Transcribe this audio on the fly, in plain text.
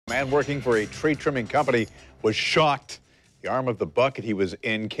Man working for a tree trimming company was shocked. The arm of the bucket he was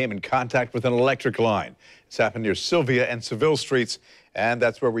in came in contact with an electric line. This happened near Sylvia and Seville Streets, and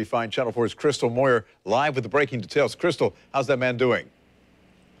that's where we find Channel 4's Crystal Moyer live with the breaking details. Crystal, how's that man doing?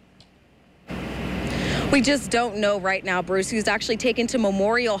 We just don't know right now, Bruce. He was actually taken to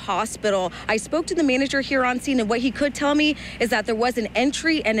Memorial Hospital. I spoke to the manager here on scene, and what he could tell me is that there was an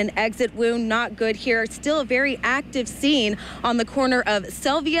entry and an exit wound. Not good here. Still a very active scene on the corner of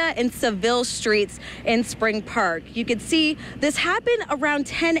Sylvia and Seville Streets in Spring Park. You can see this happened around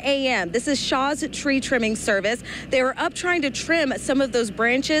 10 a.m. This is Shaw's tree trimming service. They were up trying to trim some of those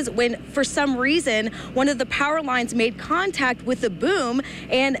branches when, for some reason, one of the power lines made contact with the boom,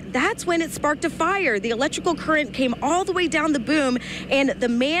 and that's when it sparked a fire. The electrical current came all the way down the boom, and the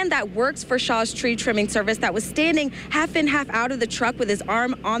man that works for Shaw's tree trimming service that was standing half in, half out of the truck with his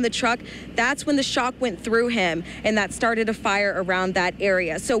arm on the truck, that's when the shock went through him, and that started a fire around that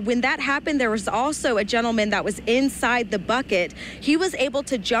area. So when that happened, there was also a gentleman that was inside the bucket. He was able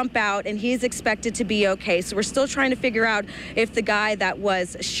to jump out, and he is expected to be okay. So we're still trying to figure out if the guy that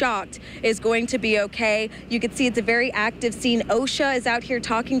was shocked is going to be okay. You can see it's a very active scene. OSHA is out here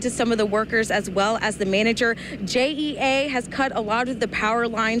talking to some of the workers as well as the manager. JEA has cut a lot of the power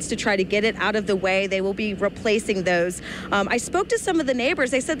lines to try to get it out of the way. They will be replacing those. I spoke to some of the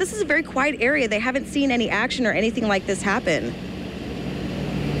neighbors. They said this is a very quiet area. They haven't seen any action or anything like this happen.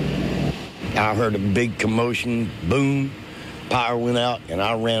 I heard a big commotion, boom, power went out, and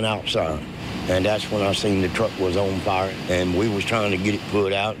I ran outside. And that's when I seen the truck was on fire, and we was trying to get it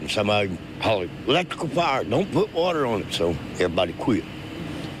put out, and somebody hollered, "Electrical fire, don't put water on it." So everybody quit.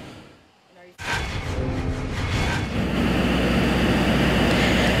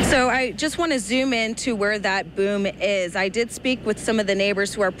 So I just want to zoom in to where that boom is. I did speak with some of the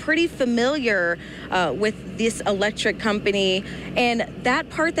neighbors who are pretty familiar with this electric company, and that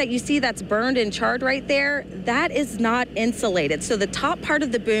part that you see that's burned and charred right there, that is not insulated. So the top part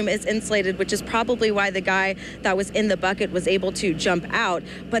of the boom is insulated, which is probably why the guy that was in the bucket was able to jump out.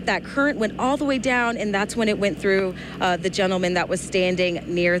 But that current went all the way down, and that's when it went through the gentleman that was standing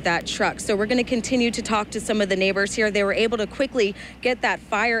near that truck. So we're going to continue to talk to some of the neighbors here. They were able to quickly get that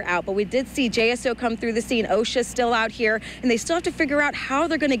fire out, but we did see JSO come through the scene. OSHA still out here, and they still have to figure out how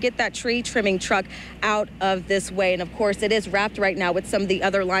they're going to get that tree trimming truck out of this way. And of course, it is wrapped right now with some of the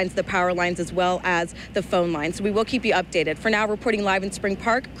other lines, the power lines, as well as the phone lines. So we will keep you updated. For now, reporting live in Spring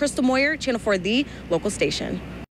Park, Crystal Moyer, Channel 4, the local station.